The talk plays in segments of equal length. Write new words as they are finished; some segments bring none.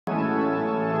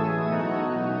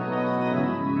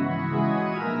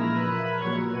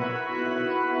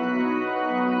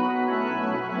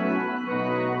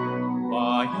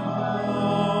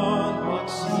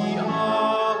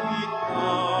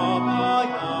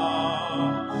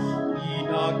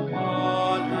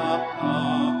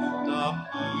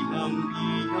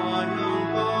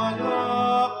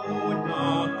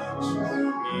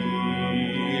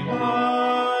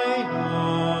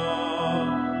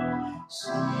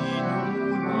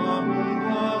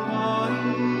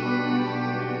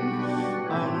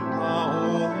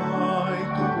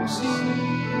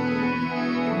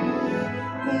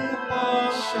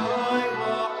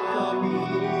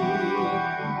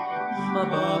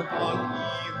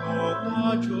pag-ibig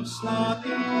na Diyos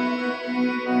natin.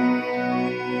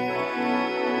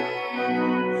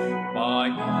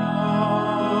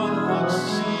 Bayan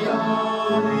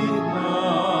magsiyahin na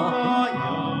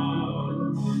bayan,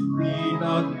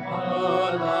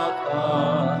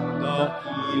 pinagpalatan,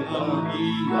 dakilang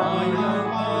biyayang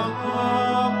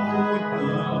pangako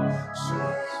na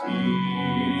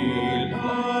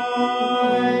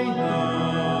sila'y na.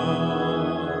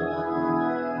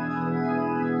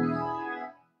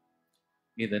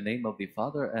 In the name of the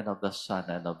Father, and of the Son,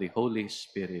 and of the Holy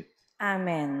Spirit.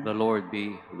 Amen. The Lord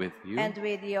be with you. And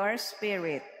with your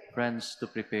spirit. Friends, to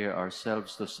prepare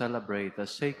ourselves to celebrate the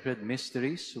sacred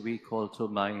mysteries, we call to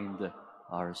mind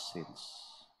our sins.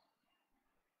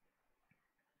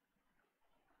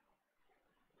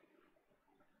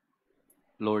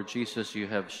 Lord Jesus, you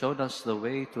have shown us the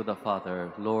way to the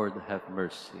Father. Lord, have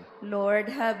mercy. Lord,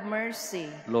 have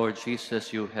mercy. Lord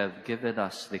Jesus, you have given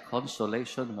us the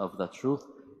consolation of the truth.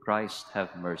 Christ,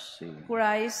 have mercy.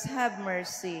 Christ, have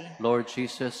mercy. Lord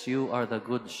Jesus, you are the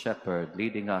good shepherd,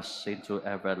 leading us into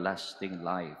everlasting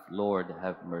life. Lord,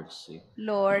 have mercy.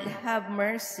 Lord, have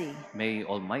mercy. May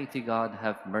Almighty God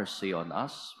have mercy on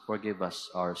us, forgive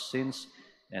us our sins,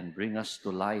 and bring us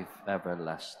to life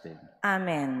everlasting.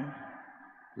 Amen.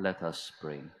 Let us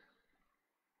pray.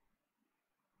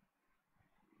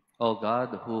 O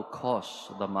God, who cause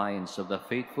the minds of the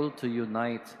faithful to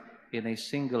unite in a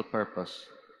single purpose,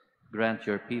 grant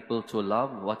your people to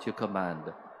love what you command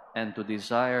and to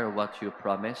desire what you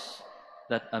promise,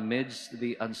 that amidst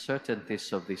the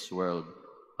uncertainties of this world,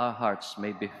 our hearts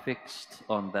may be fixed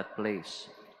on that place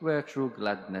where true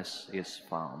gladness is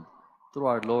found. Through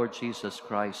our Lord Jesus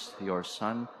Christ, your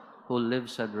Son, who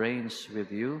lives and reigns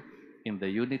with you in the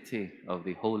unity of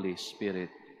the Holy Spirit,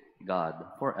 God,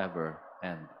 forever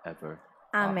and ever.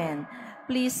 Amen.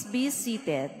 Please be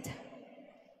seated.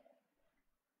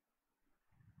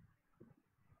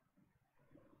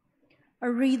 A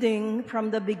reading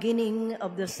from the beginning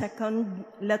of the second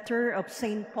letter of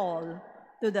St. Paul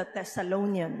to the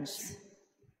Thessalonians.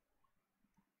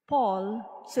 Paul,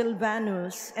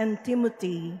 Silvanus, and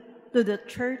Timothy, to the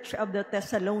church of the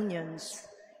Thessalonians,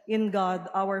 in God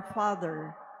our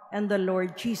Father and the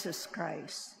Lord Jesus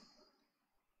Christ.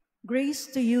 Grace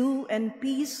to you and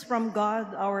peace from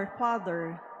God our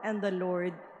Father and the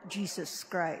Lord Jesus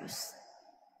Christ.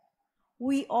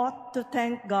 We ought to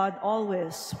thank God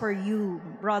always for you,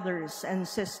 brothers and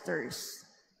sisters,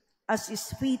 as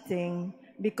is fitting,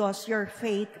 because your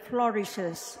faith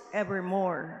flourishes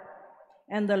evermore,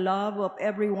 and the love of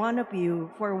every one of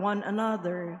you for one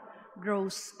another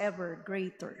grows ever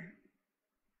greater.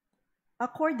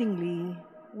 Accordingly,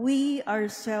 we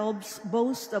ourselves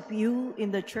boast of you in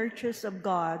the churches of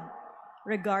God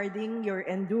regarding your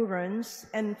endurance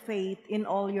and faith in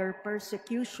all your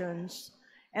persecutions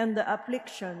and the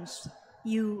afflictions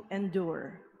you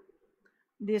endure.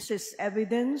 This is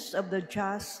evidence of the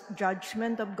just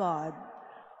judgment of God,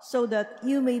 so that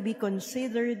you may be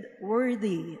considered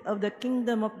worthy of the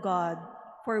kingdom of God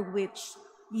for which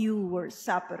you were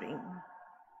suffering.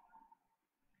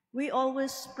 We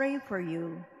always pray for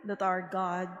you that our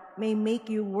God may make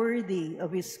you worthy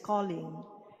of his calling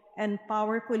and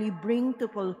powerfully bring to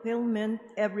fulfillment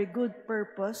every good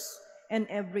purpose and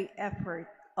every effort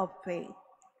of faith,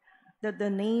 that the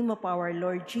name of our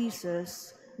Lord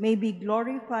Jesus may be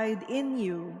glorified in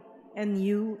you and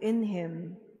you in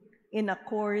him, in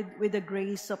accord with the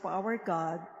grace of our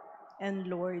God and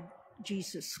Lord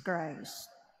Jesus Christ.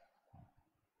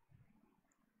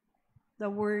 The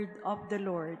word of the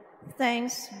Lord.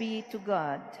 Thanks be to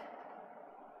God.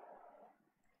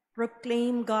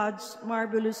 Proclaim God's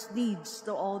marvelous deeds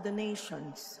to all the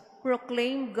nations.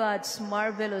 Proclaim God's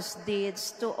marvelous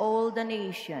deeds to all the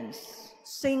nations.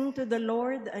 Sing to the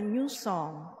Lord a new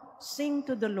song. Sing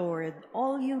to the Lord,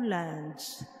 all you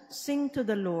lands. Sing to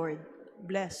the Lord,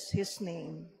 bless his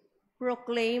name.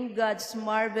 Proclaim God's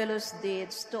marvelous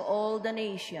deeds to all the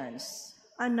nations.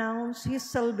 Announce his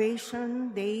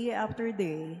salvation day after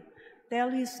day.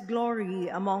 Tell his glory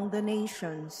among the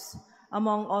nations,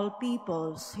 among all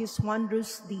peoples, his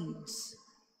wondrous deeds.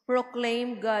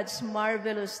 Proclaim God's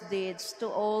marvelous deeds to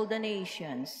all the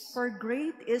nations. For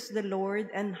great is the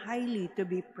Lord and highly to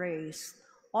be praised.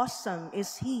 Awesome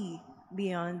is he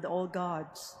beyond all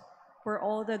gods. For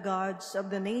all the gods of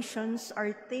the nations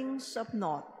are things of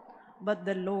naught, but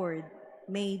the Lord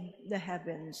made the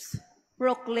heavens.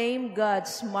 Proclaim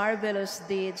God's marvelous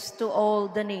deeds to all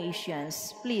the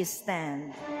nations. Please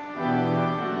stand.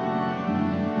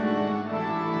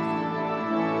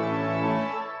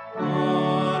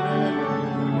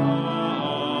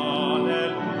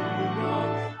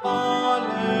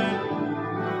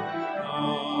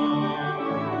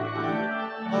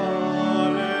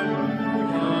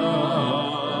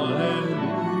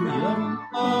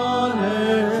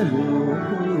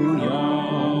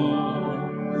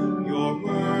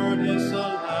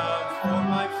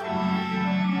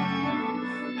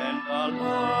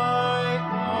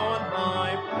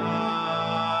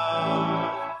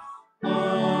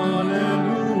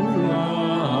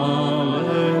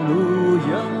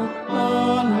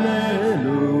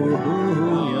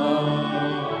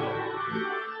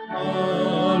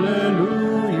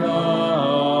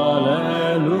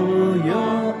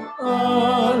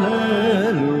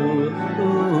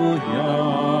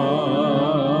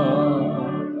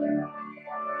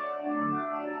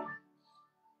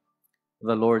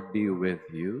 The Lord be with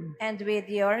you. And with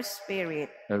your spirit.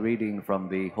 A reading from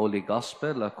the Holy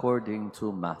Gospel according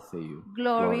to Matthew.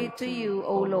 Glory to you,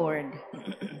 O Lord.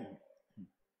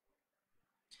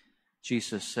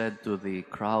 Jesus said to the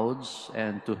crowds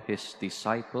and to his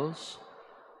disciples,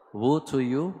 "Woe to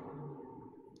you,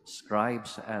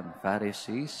 scribes and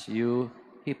Pharisees, you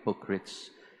hypocrites!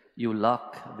 You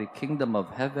lock the kingdom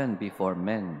of heaven before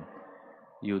men.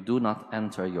 You do not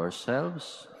enter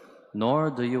yourselves, nor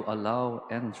do you allow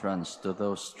entrance to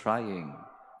those trying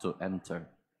to enter.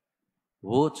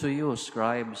 Woe to you,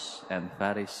 scribes and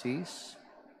Pharisees,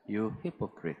 you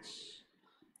hypocrites!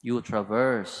 You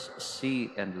traverse sea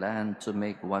and land to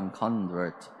make one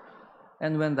convert,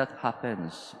 and when that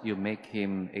happens, you make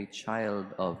him a child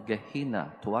of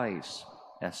Gehenna twice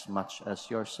as much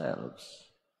as yourselves.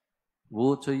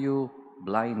 Woe to you,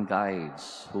 blind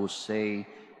guides, who say,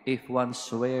 if one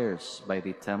swears by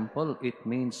the temple, it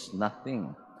means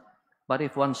nothing. But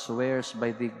if one swears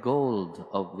by the gold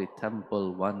of the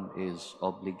temple, one is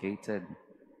obligated.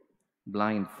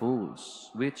 Blind fools,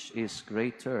 which is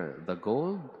greater, the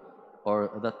gold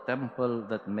or the temple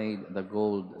that made the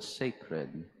gold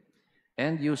sacred?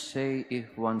 And you say,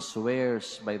 if one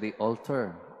swears by the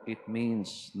altar, it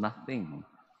means nothing.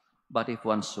 But if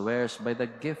one swears by the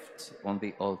gift on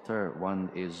the altar, one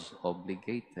is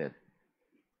obligated.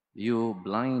 You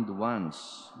blind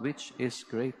ones, which is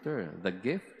greater, the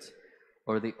gift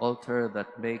or the altar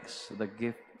that makes the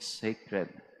gift sacred?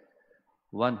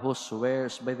 One who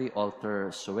swears by the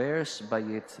altar swears by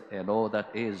it and all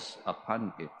that is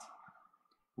upon it.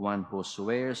 One who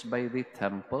swears by the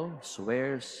temple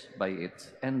swears by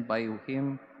it and by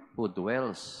him who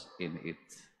dwells in it.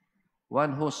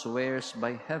 One who swears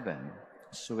by heaven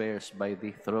swears by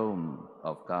the throne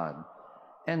of God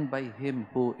and by him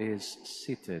who is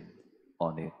seated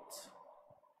on it."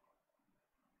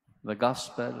 The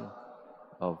Gospel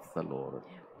of the Lord.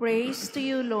 Praise to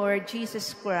you, Lord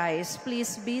Jesus Christ.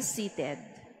 Please be seated.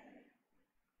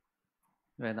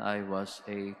 When I was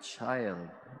a child,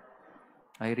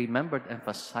 I remembered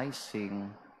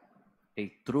emphasizing a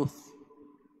truth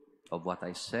of what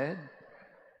I said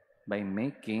by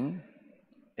making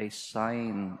a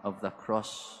sign of the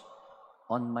cross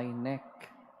on my neck,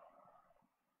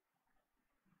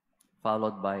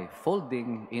 followed by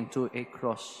folding into a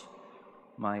cross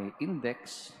my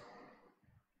index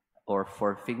or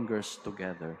four fingers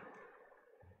together.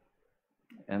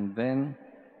 And then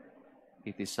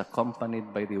it is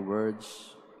accompanied by the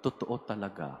words, "Totoo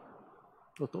talaga."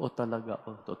 Totoo talaga,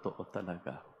 oh, totoo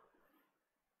talaga.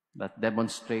 That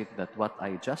demonstrate that what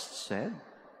I just said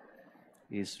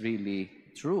is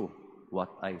really true.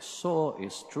 What I saw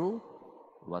is true.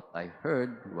 What I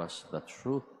heard was the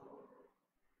truth.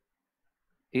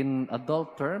 In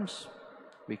adult terms,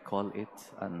 we call it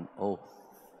an oath,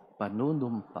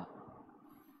 panunumpa.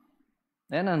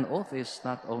 And an oath is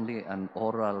not only an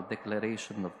oral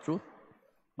declaration of truth,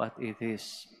 but it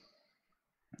is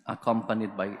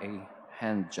accompanied by a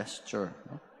hand gesture.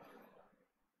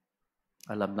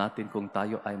 Alam natin kung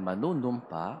tayo ay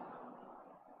manunumpa,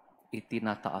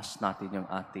 itinataas natin yung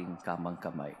ating kamang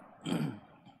kamay.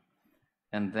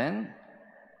 And then,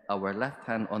 our left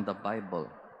hand on the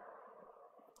Bible.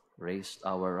 Raised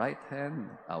our right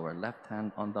hand, our left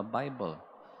hand on the Bible.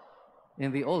 In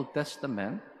the Old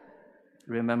Testament,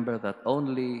 remember that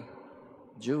only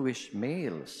Jewish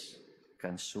males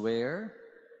can swear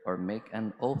or make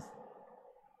an oath.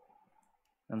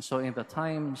 And so in the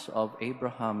times of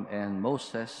Abraham and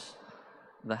Moses,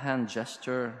 the hand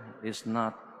gesture is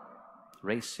not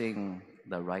raising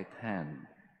the right hand.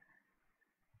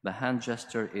 The hand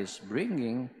gesture is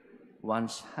bringing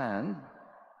one's hand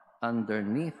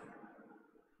underneath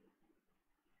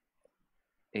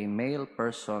a male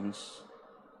person's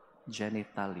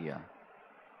genitalia.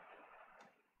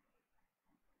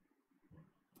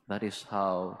 That is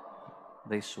how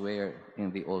they swear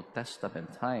in the Old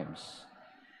Testament times.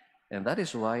 And that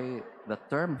is why the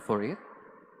term for it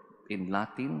in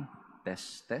Latin,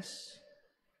 testes,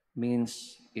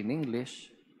 means in English,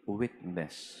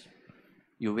 witness.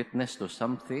 You witness to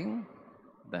something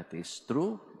that is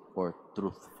true or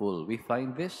truthful. We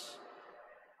find this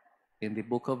in the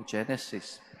book of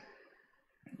Genesis.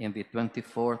 In the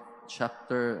 24th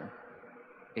chapter,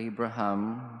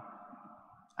 Abraham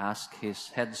asked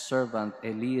his head servant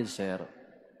Eliezer,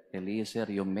 "Eliezer,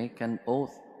 you make an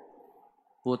oath.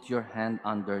 Put your hand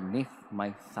underneath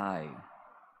my thigh.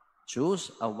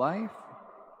 Choose a wife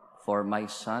for my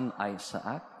son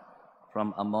Isaac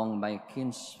from among my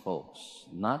kinsfolks,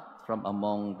 not from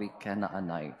among the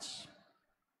Canaanites."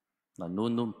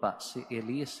 Nanunumpa si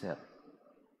Eliezer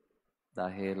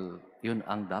dahil yun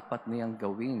ang dapat niyang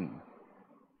gawin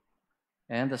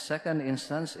And the second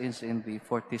instance is in the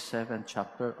 47th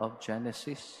chapter of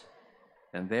Genesis.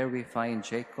 And there we find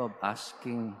Jacob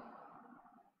asking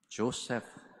Joseph,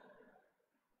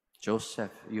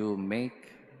 you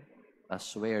make a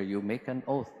swear, you make an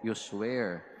oath, you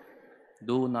swear,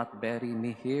 do not bury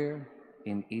me here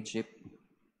in Egypt.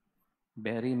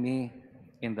 Bury me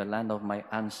in the land of my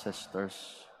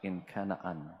ancestors in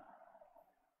Canaan.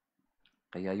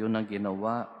 Kaya yun ang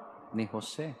ginawa ni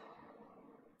Jose.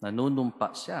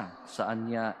 Nanunumpa siya. Saan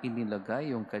niya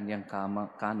inilagay yung kanyang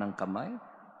kanang kamay?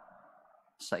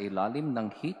 Sa ilalim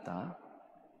ng hita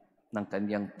ng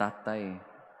kanyang tatay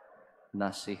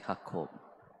na si Jacob.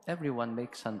 Everyone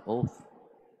makes an oath.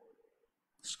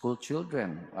 School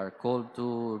children are called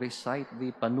to recite the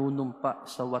panunumpa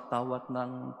sa watawat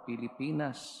ng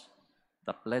Pilipinas.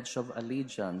 The Pledge of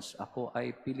Allegiance, ako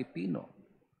ay Pilipino.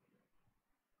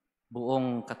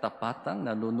 Buong katapatang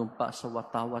nanunumpa sa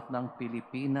watawat ng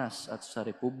Pilipinas at sa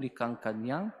republikang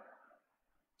kanyang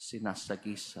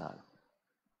sinasagisag.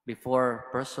 Before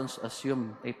persons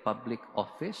assume a public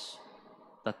office,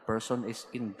 that person is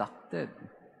inducted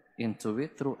into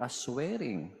it through a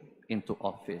swearing into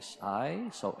office.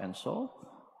 I, so-and-so,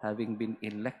 having been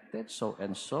elected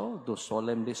so-and-so, do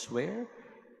solemnly swear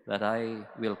that I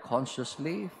will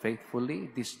consciously,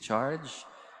 faithfully discharge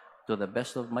to the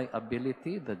best of my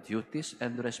ability the duties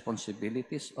and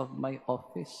responsibilities of my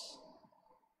office.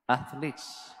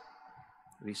 Athletes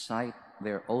recite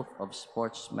their oath of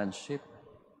sportsmanship.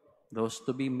 Those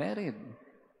to be married,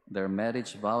 their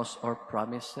marriage vows or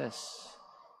promises.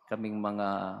 Kaming mga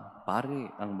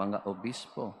pari, ang mga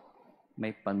obispo,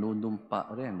 may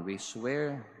panunumpa rin. We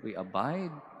swear, we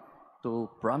abide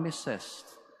to promises,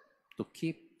 to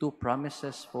keep two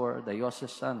promises for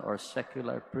diocesan or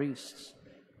secular priests.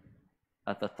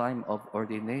 At the time of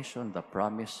ordination, the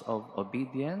promise of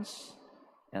obedience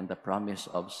and the promise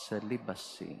of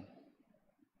celibacy.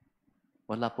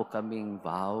 Wala po kaming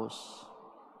vows.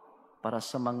 Para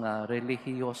sa mga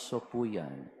relihiyoso po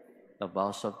yan, the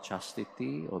vows of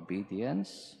chastity,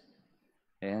 obedience,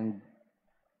 and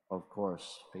of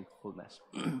course, faithfulness.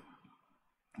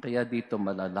 Kaya dito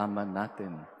malalaman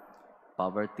natin,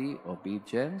 poverty,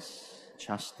 obedience,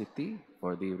 chastity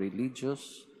for the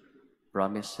religious,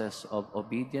 promises of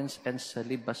obedience and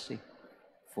celibacy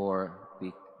for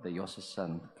the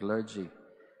diocesan clergy.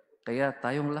 Kaya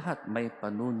tayong lahat may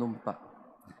panunumpa.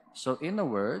 So in a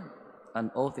word,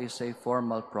 an oath is a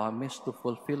formal promise to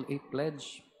fulfill a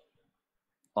pledge,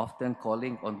 often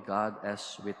calling on God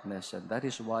as witness. And that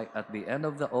is why at the end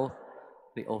of the oath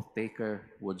taker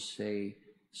would say,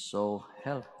 "So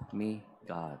help me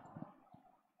God."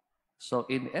 So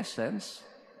in essence,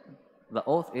 the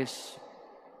oath is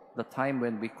the time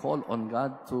when we call on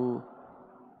God to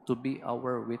be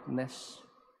our witness,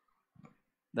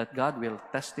 that God will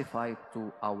testify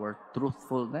to our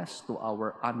truthfulness, to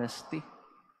our honesty.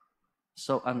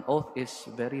 So an oath is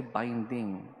very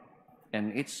binding,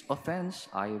 and its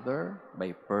offense, either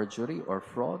by perjury or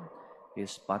fraud,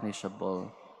 is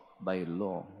punishable by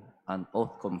law. An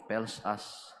oath compels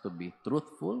us to be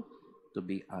truthful, to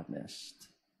be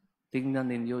honest. Tingnan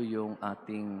ninyo yung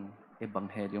ating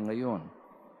ebanghelyo ngayon.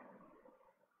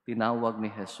 Tinawag ni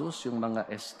Jesus yung mga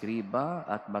eskriba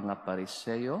at mga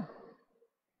pariseyo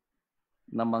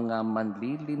na mga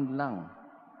manlilinlang,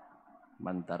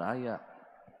 mandaraya.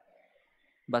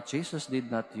 But Jesus did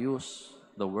not use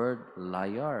the word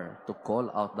liar to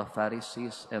call out the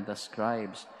Pharisees and the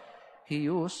scribes. He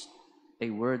used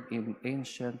a word in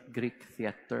ancient Greek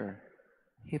theater,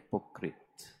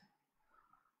 hypocrite.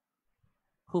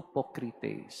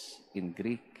 Hypocrites in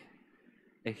Greek.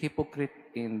 A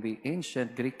hypocrite in the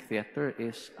ancient Greek theater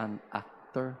is an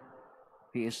actor.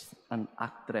 He is an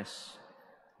actress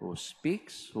who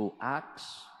speaks, who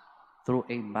acts through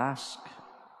a mask,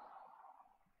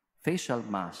 facial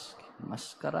mask,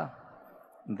 mascara,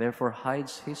 and therefore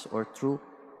hides his or true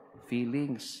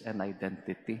feelings and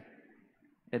identity.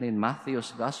 And in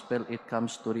Matthew's Gospel, it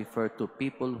comes to refer to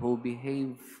people who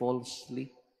behave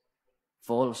falsely,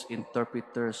 false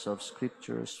interpreters of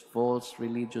scriptures, false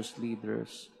religious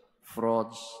leaders,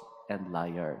 frauds, and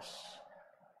liars.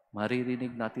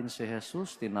 Maririnig natin si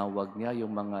Jesus, tinawag niya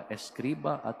yung mga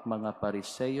eskriba at mga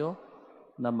pariseyo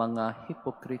na mga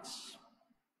hypocrites,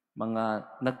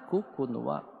 mga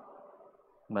nagkukunwa.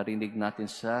 Marinig natin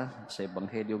sa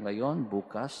Ebanghelyo ngayon,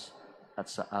 bukas, at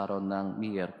sa araw ng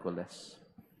Miyerkules.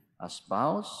 A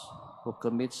spouse who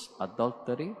commits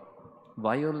adultery,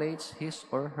 violates his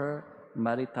or her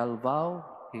marital vow,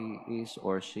 he is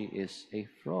or she is a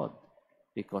fraud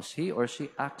because he or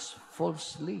she acts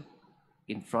falsely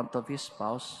in front of his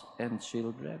spouse and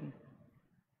children.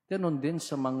 Ganon din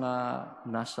sa mga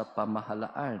nasa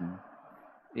pamahalaan.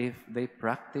 If they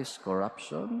practice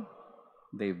corruption,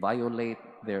 they violate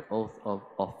their oath of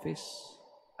office.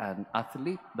 An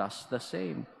athlete does the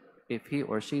same. If he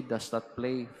or she does not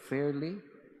play fairly,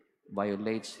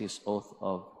 violates his oath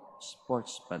of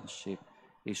sportsmanship,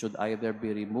 he should either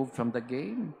be removed from the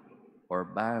game or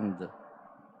banned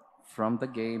from the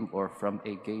game or from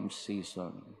a game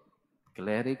season.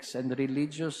 Clerics and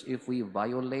religious, if we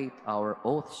violate our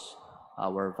oaths,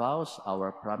 our vows,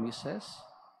 our promises,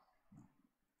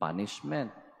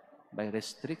 punishment by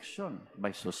restriction,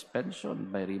 by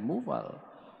suspension, by removal,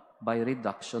 by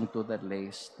reduction to the lay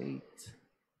state.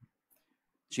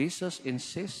 Jesus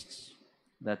insists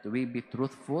that we be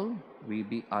truthful, we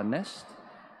be honest,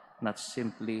 not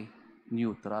simply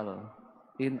neutral.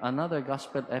 In another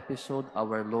gospel episode,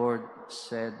 our Lord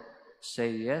said,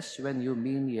 "Say yes when you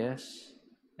mean yes,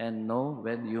 and no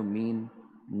when you mean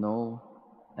no,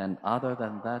 and other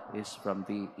than that is from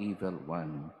the evil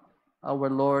one." Our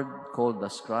Lord called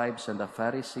the scribes and the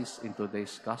Pharisees in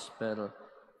today's gospel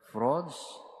frauds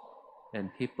and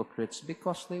hypocrites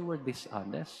because they were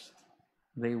dishonest,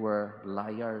 they were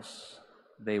liars,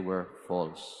 they were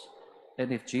false.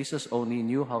 And if Jesus only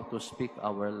knew how to speak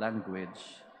our language,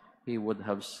 he would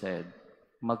have said,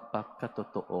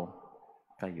 "Magpakatotoo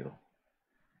kayo."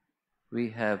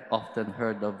 We have often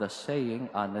heard of the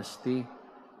saying, honesty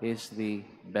is the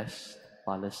best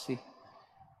policy.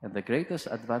 And the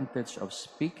greatest advantage of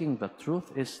speaking the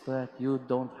truth is that you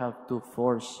don't have to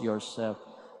force yourself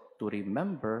to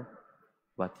remember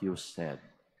what you said.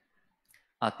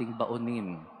 Ating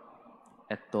baunin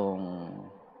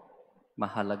itong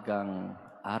mahalagang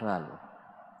aral.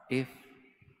 If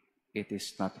it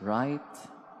is not right,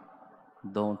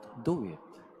 don't do it.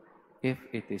 If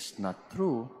it is not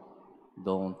true,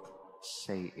 don't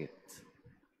say it.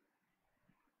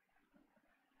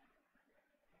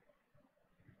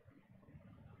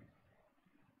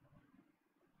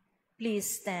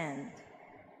 Please stand.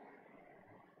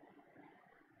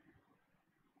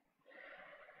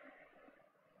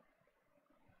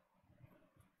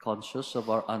 Conscious of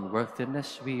our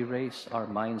unworthiness, we raise our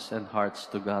minds and hearts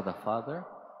to God the Father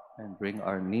and bring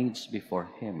our needs before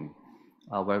Him.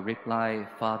 Our reply,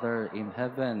 Father in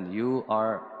heaven, you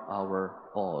are our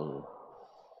all.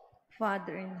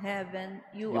 Father in heaven,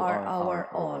 you are our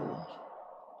all.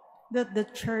 That the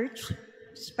Church,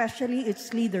 especially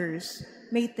its leaders,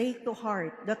 may take to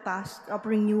heart the task of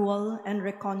renewal and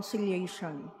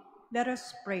reconciliation. Let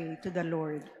us pray to the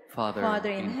Lord. Father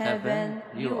in heaven,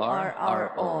 you are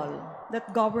our all.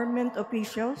 That government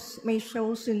officials may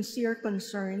show sincere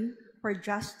concern for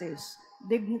justice,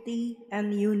 dignity,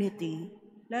 and unity.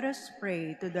 Let us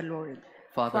pray to the Lord.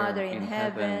 Father in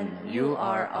heaven, you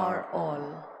are our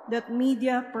all. That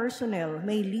media personnel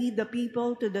may lead the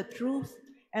people to the truth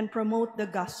and promote the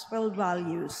gospel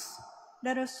values.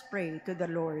 Let us pray to the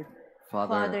Lord.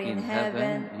 Father in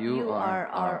heaven, you are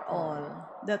our all.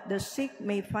 That the sick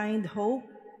may find hope,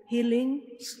 healing,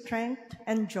 strength,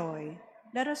 and joy.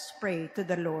 Let us pray to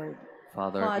the Lord.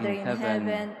 Father in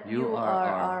heaven, you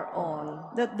are our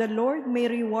all. That the Lord may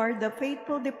reward the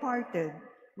faithful departed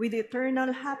with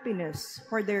eternal happiness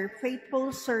for their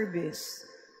faithful service.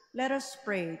 Let us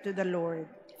pray to the Lord.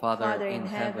 Father in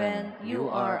heaven, you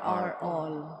are our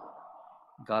all.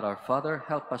 God our Father,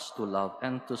 help us to love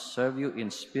and to serve you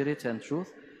in spirit and truth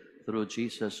through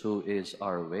Jesus who is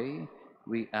our way.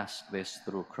 We ask this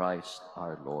through Christ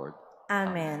our Lord.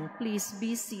 Amen. Please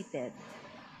be seated.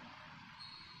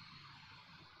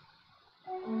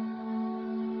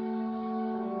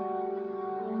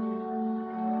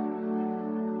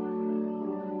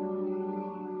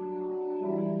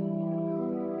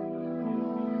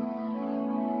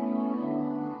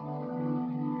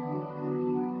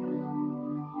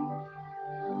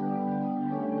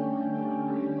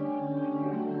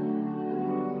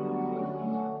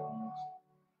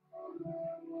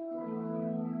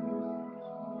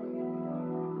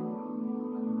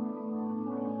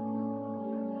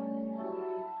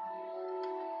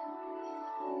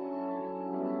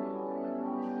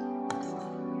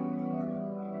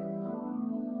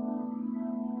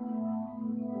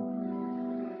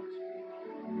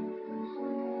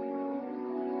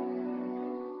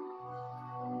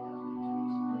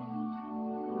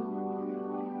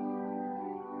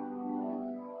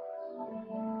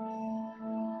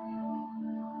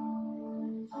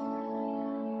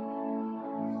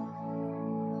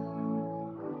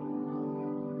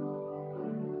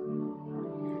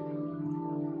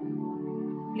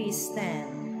 Please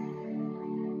stand.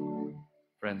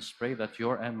 Friends, pray that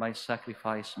your and my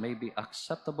sacrifice may be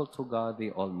acceptable to God,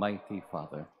 the Almighty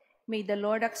Father. May the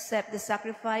Lord accept the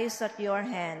sacrifice at your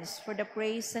hands for the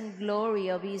praise and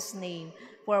glory of his name,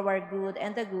 for our good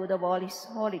and the good of all his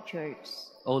holy church.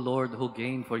 O Lord, who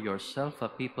gained for yourself a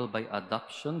people by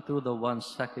adoption through the one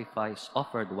sacrifice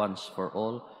offered once for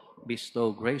all,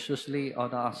 bestow graciously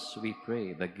on us, we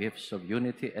pray, the gifts of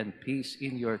unity and peace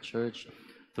in your church,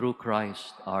 through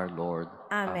Christ our Lord.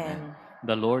 Amen.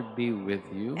 The Lord be with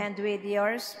you. And with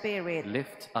your spirit.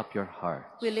 Lift up your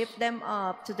hearts. We lift them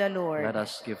up to the Lord. Let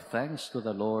us give thanks to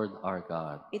the Lord our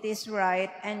God. It is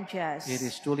right and just. It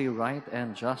is truly right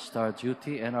and just, our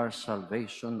duty and our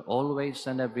salvation, always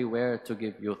and everywhere to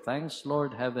give you thanks,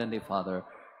 Lord, Heavenly Father,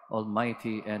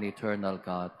 Almighty and eternal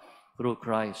God. Through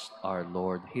Christ our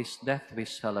Lord, his death we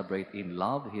celebrate in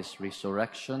love, his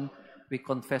resurrection we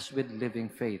confess with living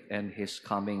faith, and his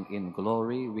coming in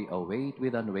glory we await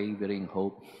with unwavering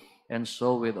hope. And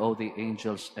so with all the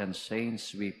angels and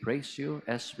saints we praise you,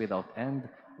 as without end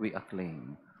we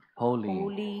acclaim. Holy,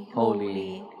 Holy,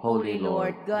 holy, holy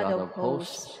Lord, God of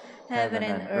hosts, heaven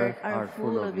and earth are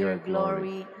full of your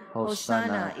glory.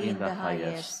 Hosanna in the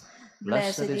highest.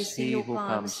 Blessed is he who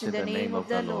comes in the name of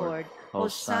the Lord.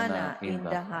 Hosanna in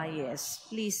the highest.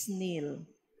 Please kneel.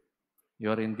 You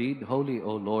are indeed holy,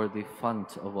 O Lord, the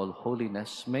fount of all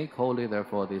holiness. Make holy,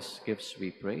 therefore, these gifts,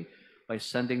 we pray, by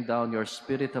sending down your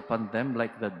Spirit upon them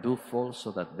like the dewfall,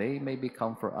 so that they may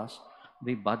become for us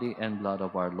the body and blood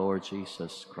of our Lord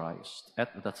Jesus Christ.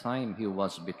 At the time he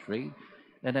was betrayed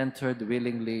and entered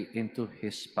willingly into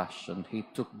his passion, he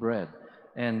took bread,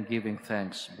 and giving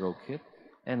thanks, broke it,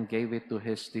 and gave it to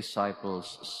his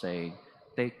disciples, saying,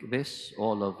 "Take this,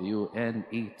 all of you, and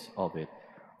eat of it.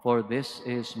 For this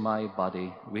is my body,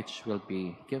 which will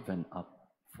be given up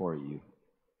for you."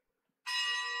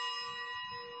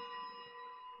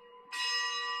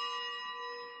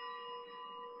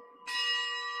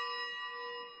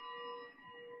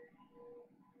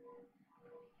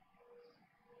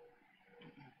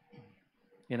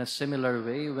 In a similar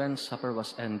way, when supper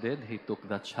was ended, he took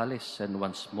the chalice, and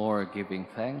once more giving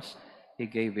thanks, he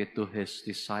gave it to his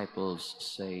disciples,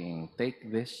 saying,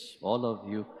 "Take this, all of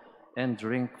you, and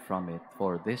drink from it,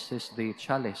 for this is the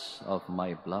chalice of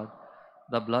my blood,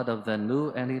 the blood of the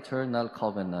new and eternal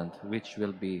covenant, which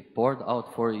will be poured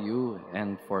out for you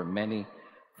and for many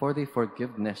for the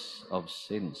forgiveness of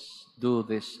sins. Do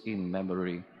this in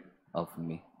memory of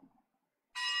me."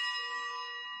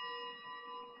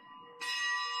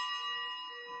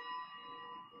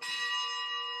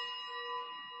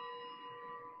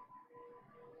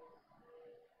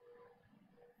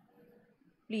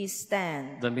 Please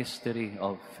stand. The mystery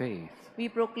of faith. We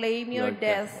proclaim your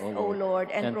death, O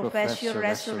Lord, and profess your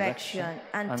resurrection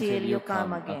until you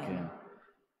come again.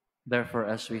 Therefore,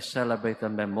 as we celebrate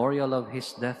the memorial of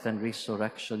his death and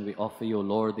resurrection, we offer you,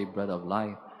 Lord, the bread of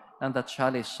life and the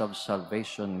chalice of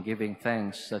salvation, giving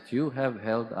thanks that you have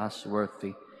held us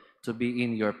worthy to be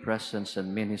in your presence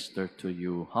and minister to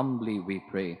you. Humbly we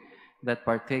pray that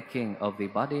partaking of the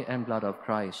body and blood of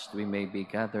Christ, we may be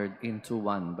gathered into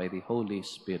one by the Holy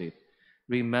Spirit.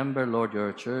 Remember, Lord,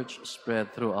 your church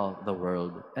spread throughout the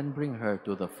world, and bring her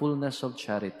to the fullness of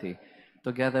charity,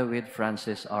 together with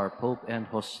Francis, our Pope, and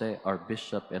Jose, our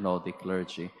Bishop, and all the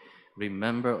clergy.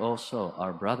 Remember also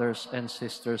our brothers and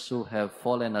sisters who have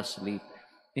fallen asleep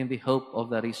in the hope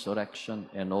of the resurrection,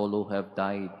 and all who have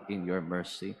died in your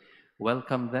mercy.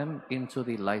 Welcome them into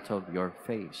the light of your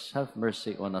face. Have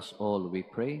mercy on us all, we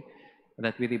pray,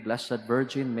 that with the Blessed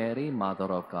Virgin Mary, Mother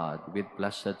of God, with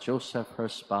Blessed Joseph, her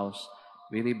spouse,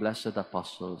 with the blessed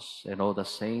apostles, and all the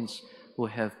saints who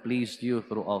have pleased you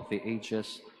throughout the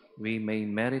ages, we may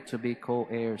merit to be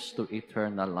co-heirs to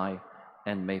eternal life,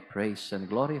 and may praise and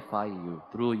glorify you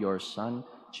through your Son,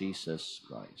 Jesus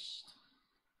Christ.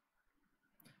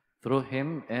 Through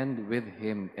him, and with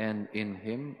him, and in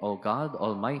him, O God,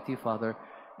 Almighty Father,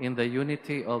 in the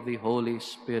unity of the Holy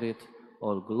Spirit,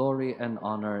 all glory and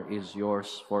honor is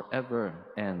yours forever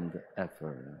and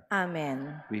ever.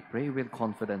 Amen. We pray with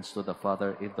confidence to the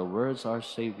Father in the words our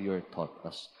Savior taught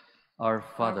us. Our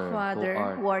Father,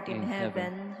 who art in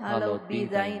heaven, hallowed be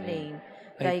thy name.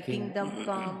 Thy kingdom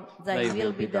come, thy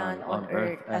will be done on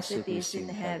earth as it is in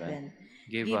heaven.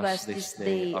 Give us this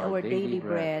day our daily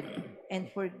bread, and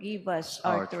forgive us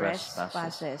our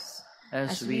trespasses,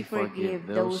 as we forgive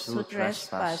those who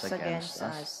trespass against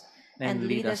us. And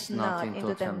lead us not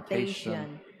into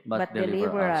temptation, but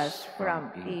deliver us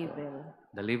from evil.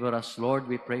 Deliver us, Lord,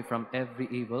 we pray, from every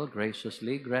evil.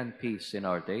 Graciously grant peace in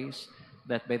our days,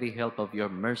 that by the help of your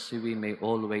mercy we may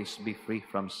always be free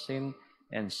from sin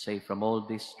and safe from all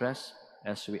distress,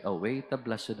 as we await the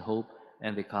blessed hope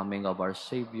and the coming of our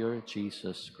Savior,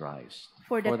 Jesus Christ.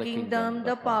 For the kingdom,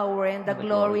 the power, and the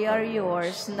glory are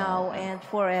yours, now and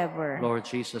forever. Lord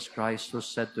Jesus Christ, who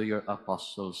said to your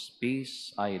apostles,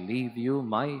 "Peace I leave you,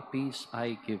 my peace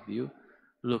I give you,"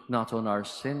 look not on our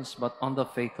sins, but on the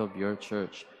faith of your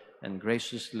church, and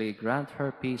graciously grant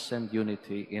her peace and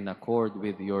unity in accord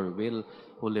with your will,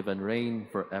 who live and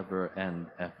reign forever and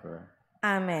ever.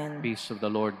 Amen. Peace of the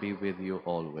Lord be with you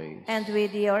always. And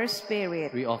with your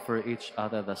spirit. We offer each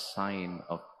other the sign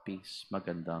of peace.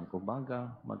 Magandang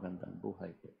umaga, magandang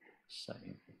buhay po sa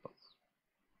inyo po.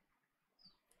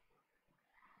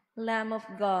 Lamb of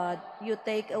God, you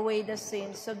take away the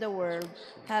sins of the world,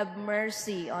 have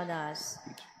mercy on us.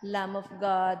 Lamb of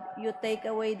God, you take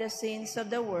away the sins of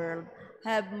the world,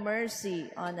 have mercy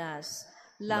on us.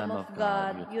 Lamb of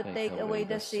God, you take away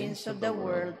the sins of the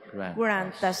world,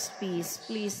 grant us peace.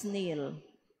 Please kneel.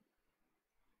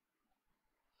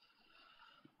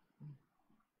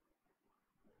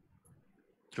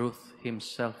 Truth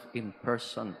himself in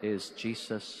person is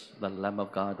Jesus, the Lamb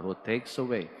of God, who takes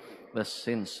away the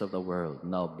sins of the world.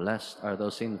 Now blessed are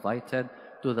those invited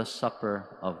to the supper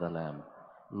of the Lamb.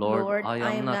 Lord,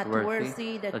 I am not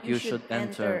worthy that you should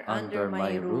enter under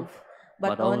my roof,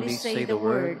 but only say the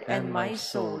word, and my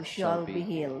soul shall be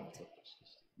healed.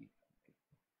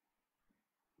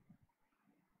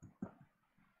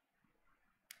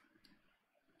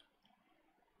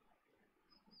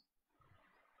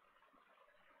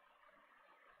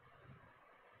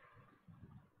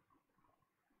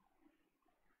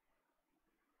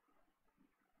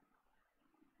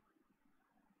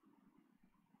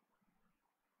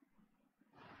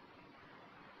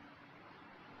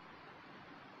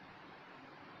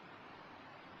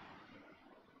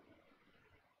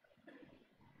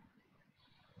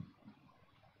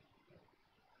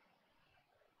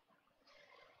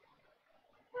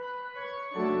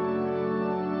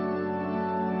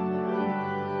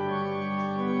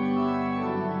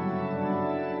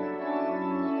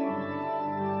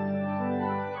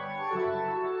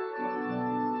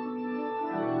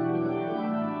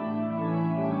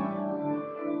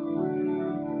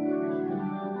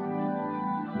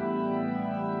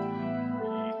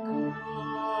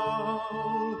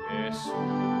 Jesus,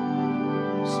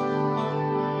 ang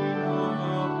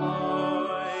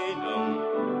pinakay ng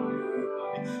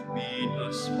buhay,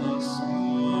 pinaspas ka,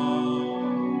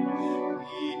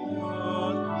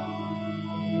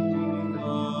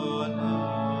 pinatitingala.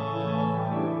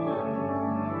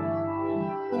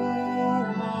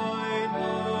 Buhay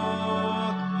na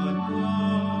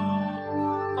ganap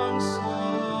ang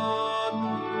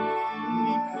sabi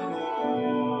ko,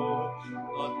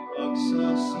 at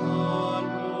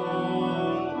pagsasalong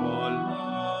walang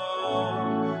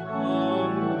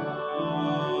hanggan.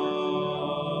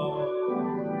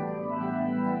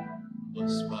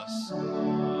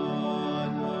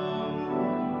 Paspasan ang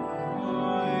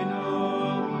buhay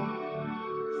namin,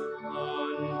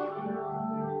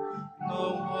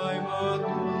 nawa'y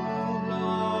matulad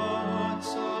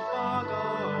sa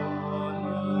pag-aalay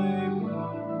mo.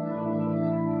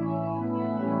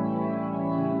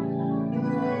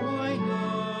 Buhay na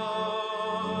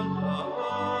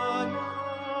lahat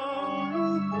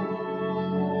ng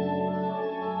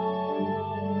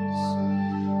lubos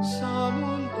sa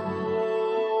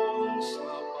mundong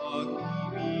sa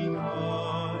pag-ibig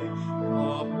ay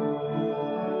kapos.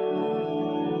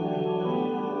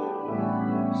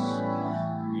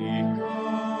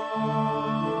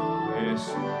 Ikaw,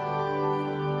 Jesus,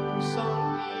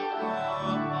 ang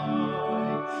tinapay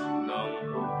ng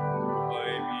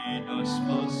buhay,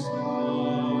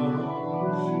 pinaspasan,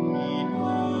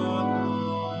 pinatitingala.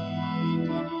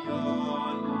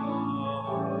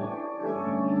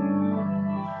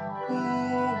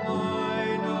 Buhay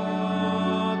na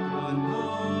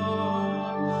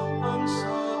ganap ang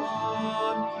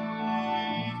sabi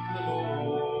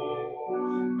kaloob,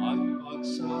 at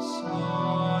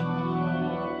pagsasalong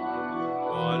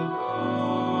walang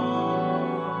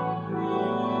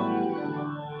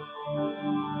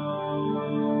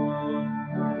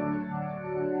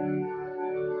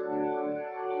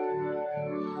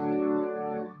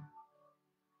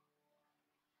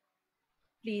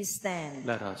Please stand.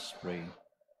 Let us pray.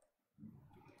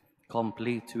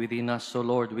 Complete within us, O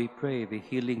Lord, we pray, the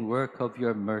healing work of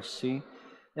your mercy,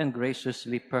 and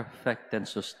graciously perfect and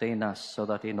sustain us, so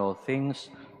that in all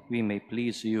things we may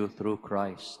please you through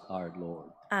Christ our Lord.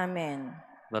 Amen.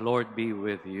 The Lord be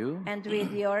with you. And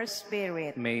with your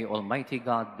spirit. May Almighty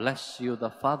God bless you, the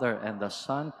Father, and the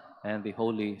Son, and the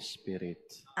Holy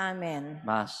Spirit. Amen.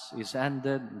 Mass is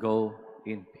ended. Go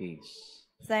in peace.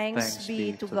 Thanks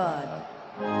be to God.